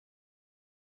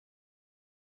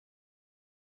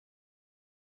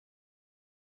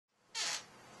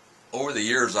Over the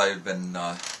years, I've been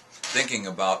thinking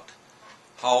about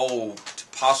how to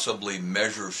possibly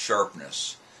measure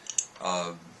sharpness.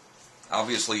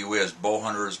 Obviously, we as bow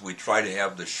hunters, we try to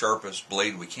have the sharpest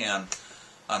blade we can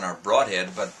on our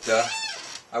broadhead, but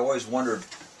I always wondered,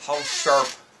 how sharp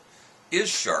is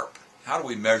sharp? How do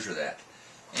we measure that?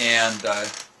 And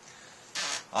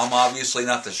I'm obviously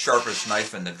not the sharpest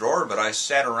knife in the drawer, but I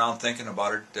sat around thinking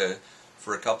about it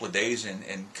for a couple of days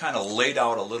and kind of laid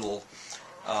out a little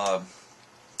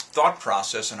thought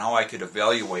process on how I could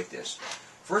evaluate this.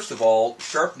 First of all,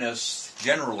 sharpness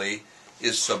generally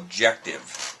is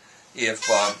subjective. If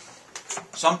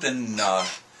something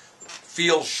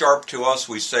feels sharp to us,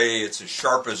 we say it's as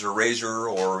sharp as a razor,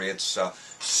 or it's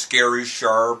scary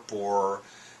sharp, or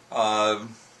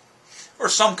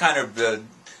some kind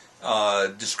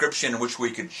of description in which we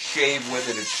could shave with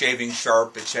it, it's shaving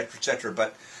sharp, etc., etc.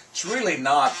 But it's really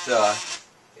not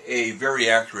a very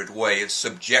accurate way. It's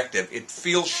subjective. It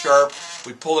feels sharp.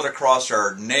 We pull it across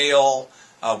our nail.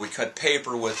 We cut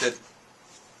paper with it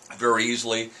very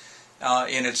easily.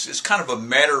 And it's kind of a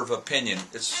matter of opinion.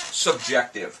 It's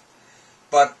subjective.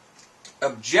 But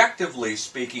objectively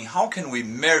speaking, how can we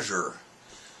measure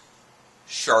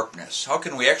sharpness? How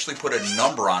can we actually put a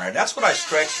number on it? That's what I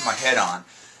scratched my head on.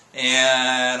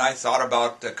 And I thought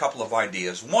about a couple of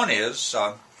ideas. One is,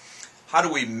 how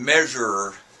do we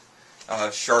measure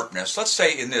sharpness? Let's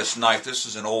say in this knife, this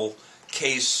is an old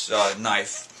case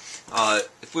knife.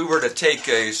 If we were to take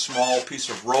a small piece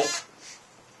of rope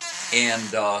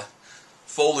and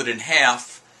fold it in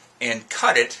half and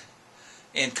cut it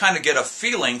and kind of get a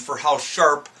feeling for how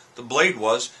sharp the blade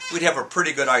was, we'd have a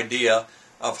pretty good idea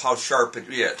of how sharp it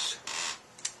is.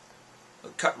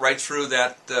 Cut right through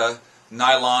that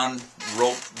nylon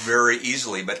rope very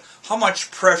easily, but how much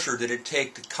pressure did it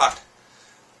take to cut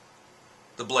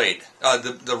the blade,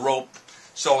 the rope?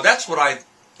 So that's what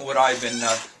I've been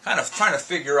kind of trying to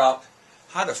figure out,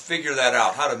 how to figure that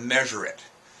out, how to measure it.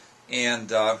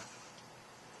 And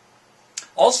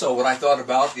also what I thought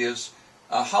about is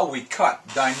how we cut,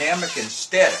 dynamic and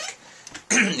static.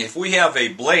 If we have a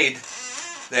blade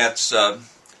that's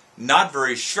not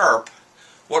very sharp,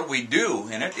 what we do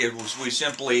in it is we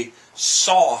simply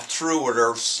saw through it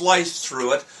or slice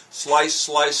through it, slice,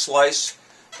 slice, slice,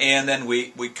 and then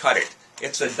we cut it.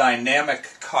 It's a dynamic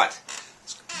cut.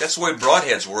 That's the way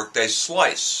broadheads work. They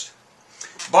slice.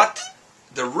 But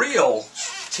the real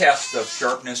test of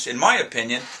sharpness, in my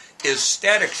opinion, is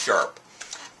static sharp.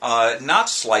 Not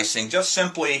slicing, just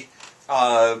simply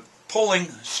pulling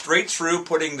straight through,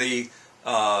 putting the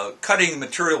cutting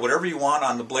material, whatever you want,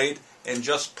 on the blade, and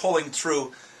just pulling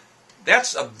through.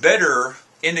 That's a better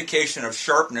indication of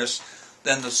sharpness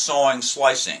than the sawing,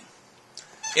 slicing,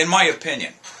 in my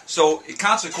opinion. So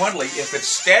consequently, if it's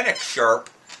static sharp,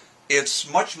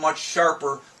 it's much, much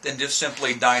sharper than just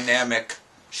simply dynamic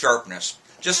sharpness.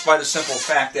 Just by the simple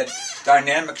fact that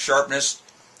dynamic sharpness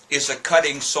is a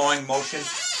cutting, sawing motion,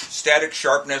 static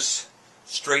sharpness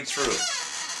straight through.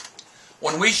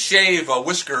 When we shave a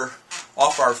whisker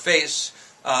off our face,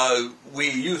 we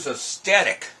use a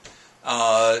static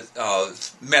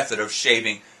method of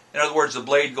shaving. In other words, the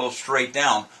blade goes straight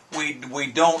down.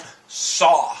 We don't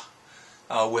saw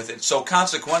with it. So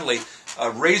consequently,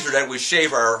 a razor that we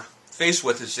shave our face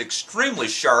with is extremely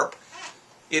sharp.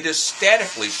 It is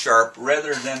statically sharp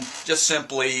rather than just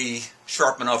simply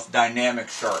sharp enough, dynamic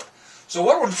sharp. So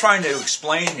what I'm trying to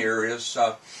explain here is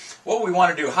what we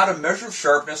want to do, how to measure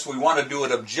sharpness. We want to do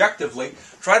it objectively.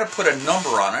 Try to put a number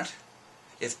on it,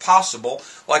 if possible,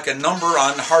 like a number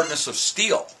on hardness of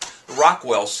steel, the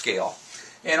Rockwell scale.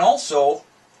 And also,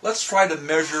 let's try to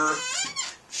measure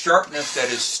sharpness that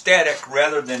is static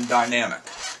rather than dynamic.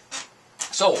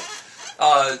 So,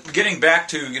 getting back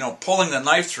to pulling the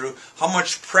knife through, how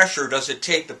much pressure does it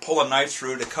take to pull a knife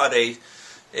through to cut a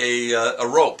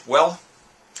rope? Well,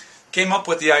 came up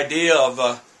with the idea of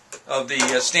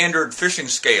the standard fishing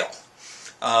scale.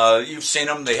 You've seen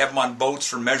them. They have them on boats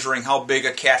for measuring how big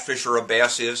a catfish or a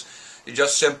bass is. You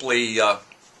just simply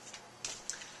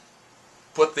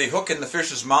put the hook in the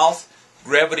fish's mouth,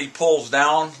 gravity pulls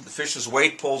down, the fish's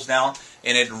weight pulls down,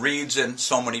 and it reads in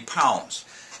so many pounds.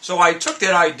 So I took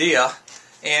that idea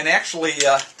and actually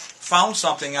found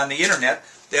something on the internet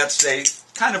that's a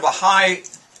kind of a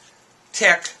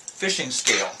high-tech fishing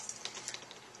scale.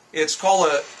 It's called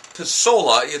a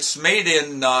Pisola. It's made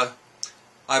in, I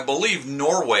believe,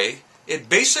 Norway. It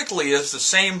basically is the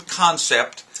same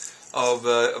concept of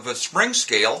a spring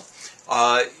scale.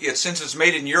 Since it's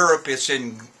made in Europe, it's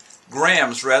in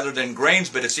grams rather than grains,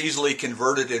 but it's easily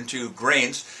converted into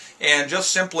grains. And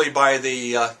just simply by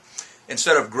the,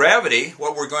 instead of gravity,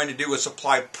 what we're going to do is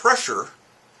apply pressure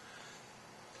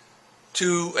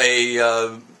to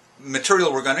a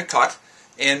material we're going to cut,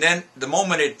 and then the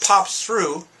moment it pops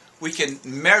through, we can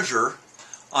measure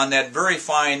on that very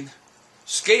fine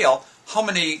scale how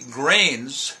many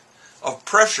grains of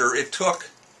pressure it took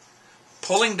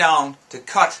pulling down to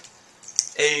cut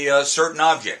a certain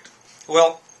object.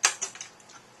 Well,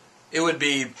 it would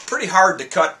be pretty hard to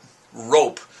cut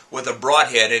rope with a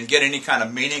broadhead and get any kind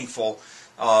of meaningful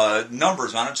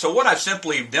numbers on it. So what I've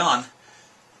simply done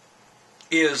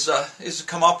is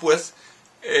come up with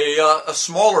a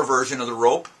smaller version of the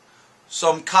rope,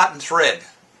 some cotton thread.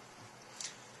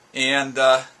 And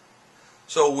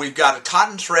so we've got a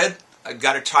cotton thread. I've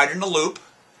got it tied in a loop.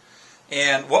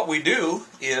 And what we do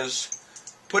is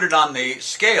put it on the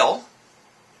scale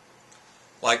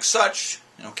like such,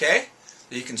 okay?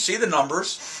 You can see the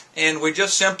numbers, and we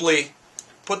just simply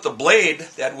put the blade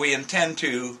that we intend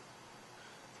to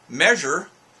measure,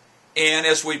 and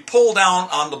as we pull down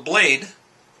on the blade,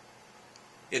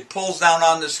 it pulls down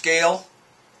on the scale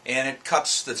and it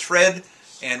cuts the thread,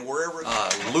 and wherever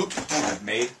loop I've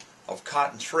made of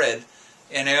cotton thread,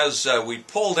 and as we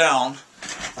pull down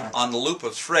on the loop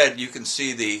of thread, you can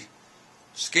see the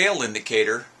scale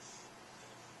indicator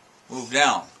move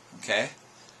down, okay?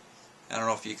 I don't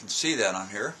know if you can see that on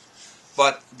here,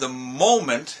 but the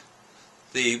moment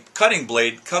the cutting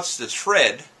blade cuts the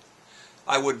thread,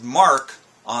 I would mark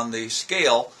on the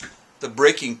scale the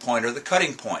breaking point or the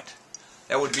cutting point.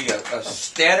 That would be a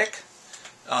static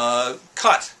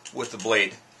cut with the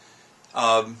blade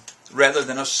rather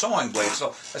than a sewing blade. So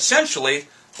essentially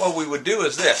what we would do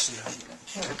is this.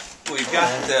 We've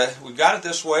got it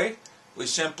this way. We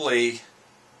simply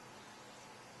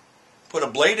put a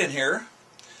blade in here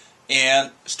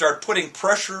and start putting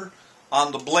pressure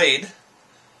on the blade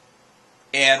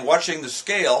and watching the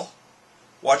scale,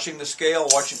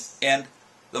 and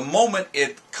the moment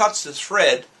it cuts the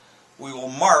thread, we will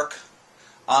mark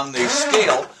on the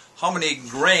scale how many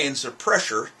grains of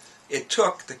pressure it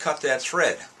took to cut that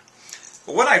thread.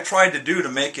 But what I tried to do to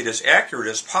make it as accurate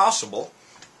as possible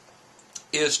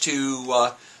is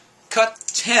to cut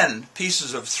 10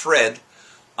 pieces of thread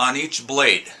on each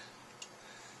blade.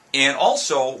 And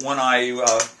also, when I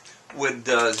would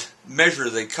measure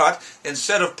the cut,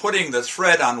 instead of putting the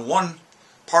thread on one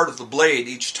part of the blade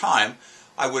each time,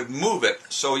 I would move it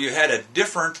so you had a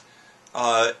different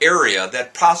area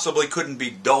that possibly couldn't be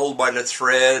dulled by the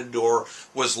thread or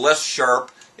was less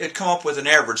sharp. It'd come up with an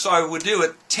average. So I would do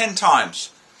it 10 times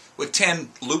with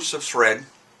 10 loops of thread.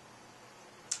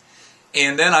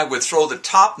 And then I would throw the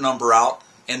top number out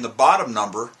and the bottom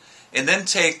number, and then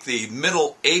take the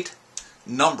middle 8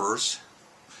 numbers.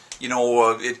 You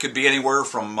know, it could be anywhere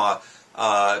from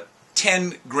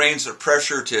 10 grains of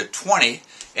pressure to 20,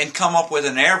 and come up with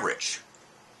an average.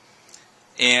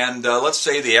 And let's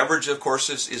say the average, of course,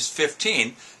 is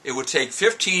 15. It would take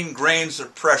 15 grains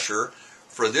of pressure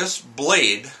for this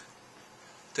blade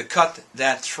to cut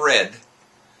that thread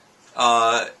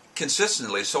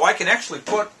consistently. So I can actually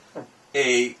put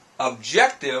a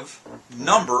objective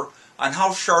number on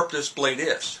how sharp this blade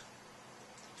is.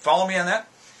 Follow me on that?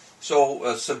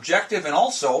 So subjective, and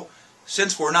also,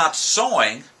 since we're not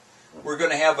sewing, we're going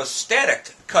to have a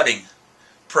static cutting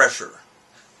pressure.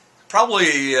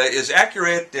 Probably as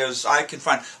accurate as I can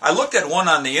find. I looked at one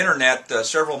on the internet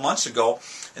several months ago,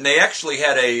 and they actually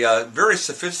had a very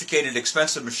sophisticated,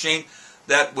 expensive machine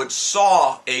that would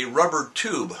saw a rubber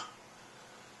tube.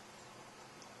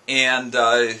 And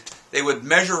they would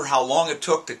measure how long it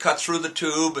took to cut through the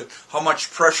tube, and how much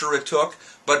pressure it took.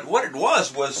 But what it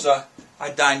was a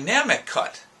dynamic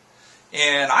cut.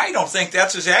 And I don't think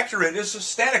that's as accurate as a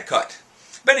static cut.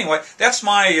 But anyway, that's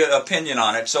my opinion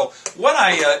on it. So what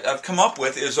I've come up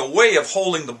with is a way of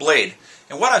holding the blade.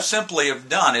 And what I've simply have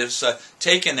done is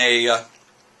taken a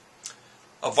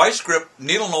vice grip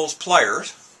needle nose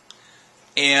pliers,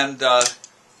 and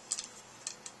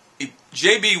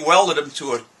JB welded them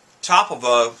to a top of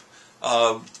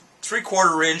a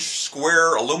 3/4 inch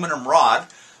square aluminum rod.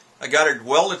 I got it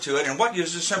welded to it, and what you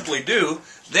just simply do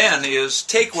then is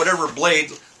take whatever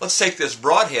blade, let's take this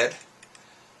broadhead,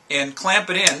 and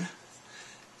clamp it in,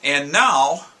 and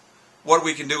now what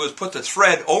we can do is put the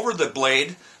thread over the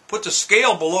blade, put the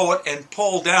scale below it, and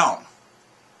pull down.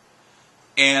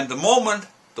 And the moment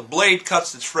the blade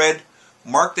cuts the thread,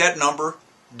 mark that number,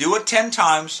 do it 10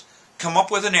 times, come up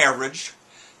with an average,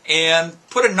 and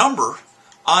put a number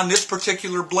on this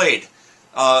particular blade,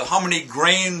 how many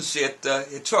grains it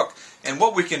took. And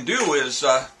what we can do is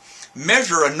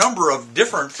measure a number of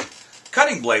different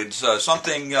cutting blades,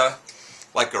 something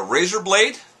like a razor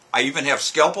blade. I even have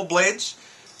scalpel blades,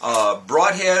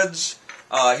 broadheads.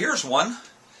 Here's one,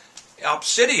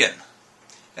 obsidian.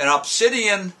 An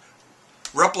obsidian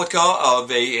replica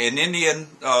of an Indian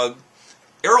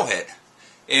arrowhead.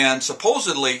 And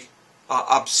supposedly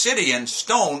obsidian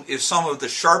stone is some of the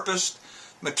sharpest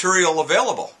material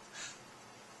available.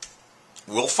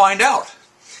 We'll find out.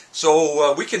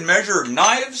 So we can measure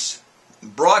knives,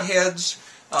 broadheads,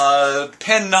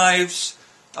 pen knives,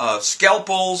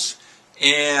 scalpels,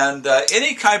 and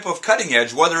any type of cutting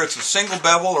edge, whether it's a single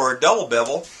bevel or a double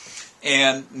bevel,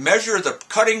 and measure the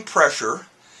cutting pressure,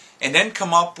 and then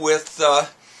come up with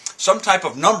some type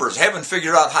of numbers. I haven't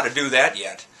figured out how to do that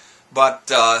yet,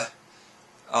 but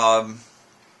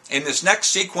in this next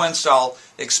sequence I'll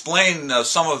explain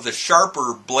some of the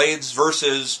sharper blades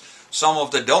versus some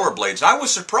of the duller blades. I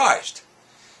was surprised.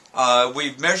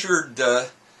 We've measured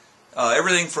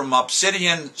everything from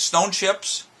obsidian stone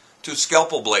chips to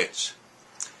scalpel blades,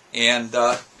 and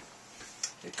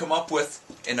come up with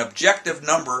an objective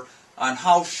number on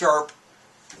how sharp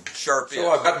is.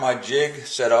 So I've got my jig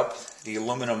set up, the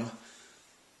aluminum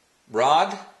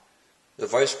rod, the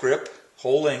vice grip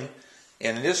holding,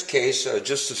 and in this case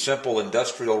just a simple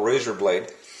industrial razor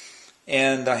blade,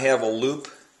 and I have a loop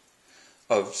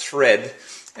of thread,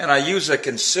 and I use a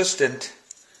consistent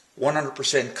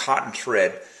 100% cotton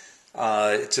thread.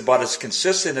 It's about as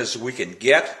consistent as we can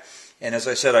get, and as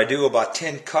I said, I do about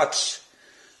 10 cuts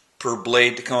per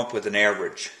blade to come up with an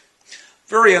average.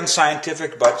 Very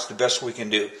unscientific, but it's the best we can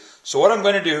do. So what I'm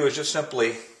going to do is just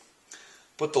simply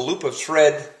put the loop of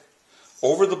thread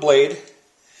over the blade,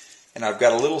 and I've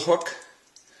got a little hook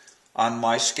on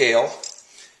my scale,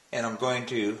 and I'm going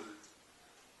to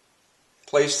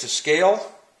place the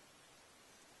scale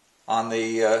on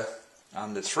the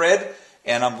thread,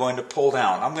 and I'm going to pull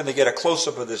down. I'm going to get a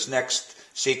close-up of this next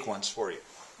sequence for you.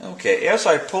 Okay, as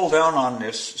I pull down on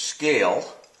this scale,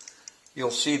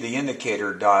 you'll see the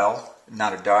indicator dial,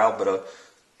 not a dial, but a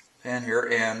pen here,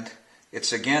 and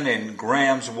it's again in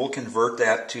grams. We'll convert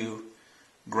that to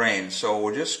grains. So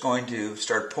we're just going to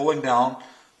start pulling down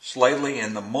slightly.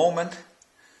 In the moment,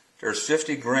 there's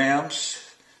 50 grams,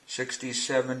 60,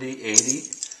 70,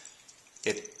 80.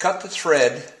 It cut the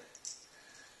thread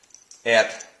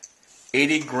at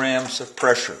 80 grams of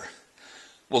pressure.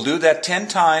 We'll do that 10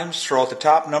 times, throw out the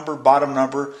top number, bottom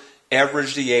number,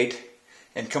 average the 8,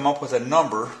 and come up with a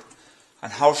number on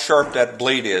how sharp that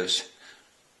blade is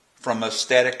from a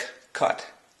static cut.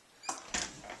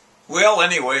 Well,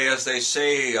 anyway, as they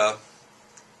say,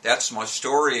 that's my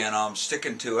story, and I'm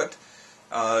sticking to it.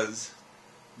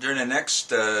 During the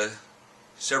next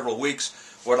several weeks,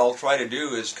 what I'll try to do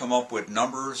is come up with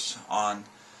numbers on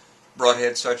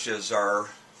broadheads such as our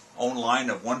own line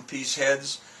of one-piece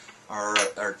heads,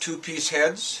 our two-piece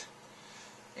heads,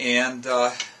 and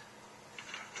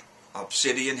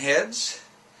obsidian heads,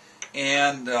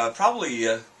 and probably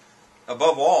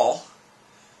above all,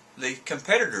 the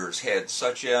competitors' heads,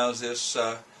 such as this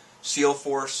Seal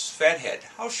Force Fathead.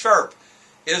 How sharp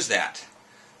is that?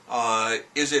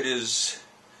 Is it as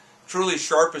truly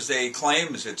sharp as they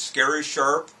claim? Is it scary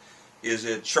sharp? Is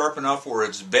it sharp enough where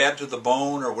it's bad to the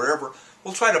bone or whatever?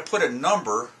 We'll try to put a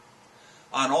number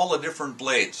on all the different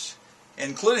blades,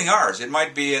 including ours. It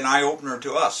might be an eye-opener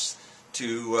to us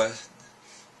to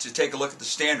take a look at the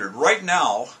standard. Right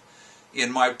now,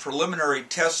 in my preliminary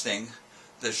testing,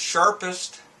 the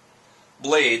sharpest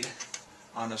blade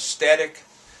on a static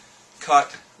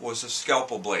cut was a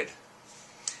scalpel blade.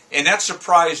 And that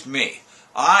surprised me.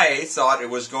 I thought it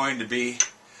was going to be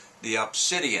the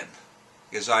obsidian,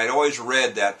 because I had always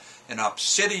read that an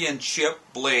obsidian chip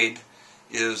blade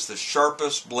is the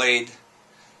sharpest blade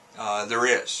there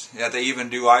is. Yeah, they even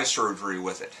do eye surgery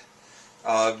with it.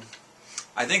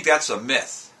 I think that's a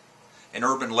myth, an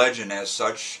urban legend as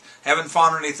such. Haven't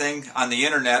found anything on the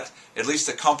internet, at least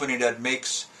a company that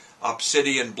makes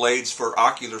obsidian blades for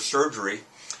ocular surgery,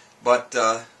 but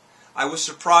I was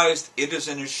surprised it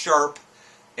isn't as sharp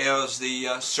as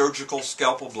the surgical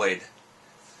scalpel blade.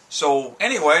 So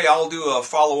anyway, I'll do a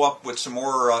follow-up with some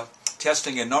more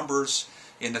testing and numbers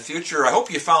in the future. I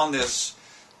hope you found this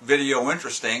video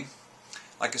interesting.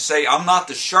 Like I say, I'm not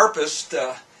the sharpest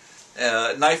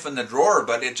knife in the drawer,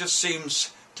 but it just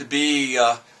seems to be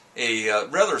a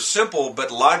rather simple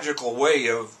but logical way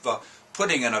of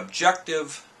putting an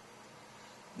objective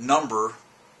number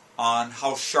on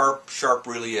how sharp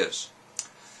really is.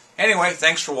 Anyway,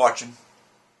 thanks for watching.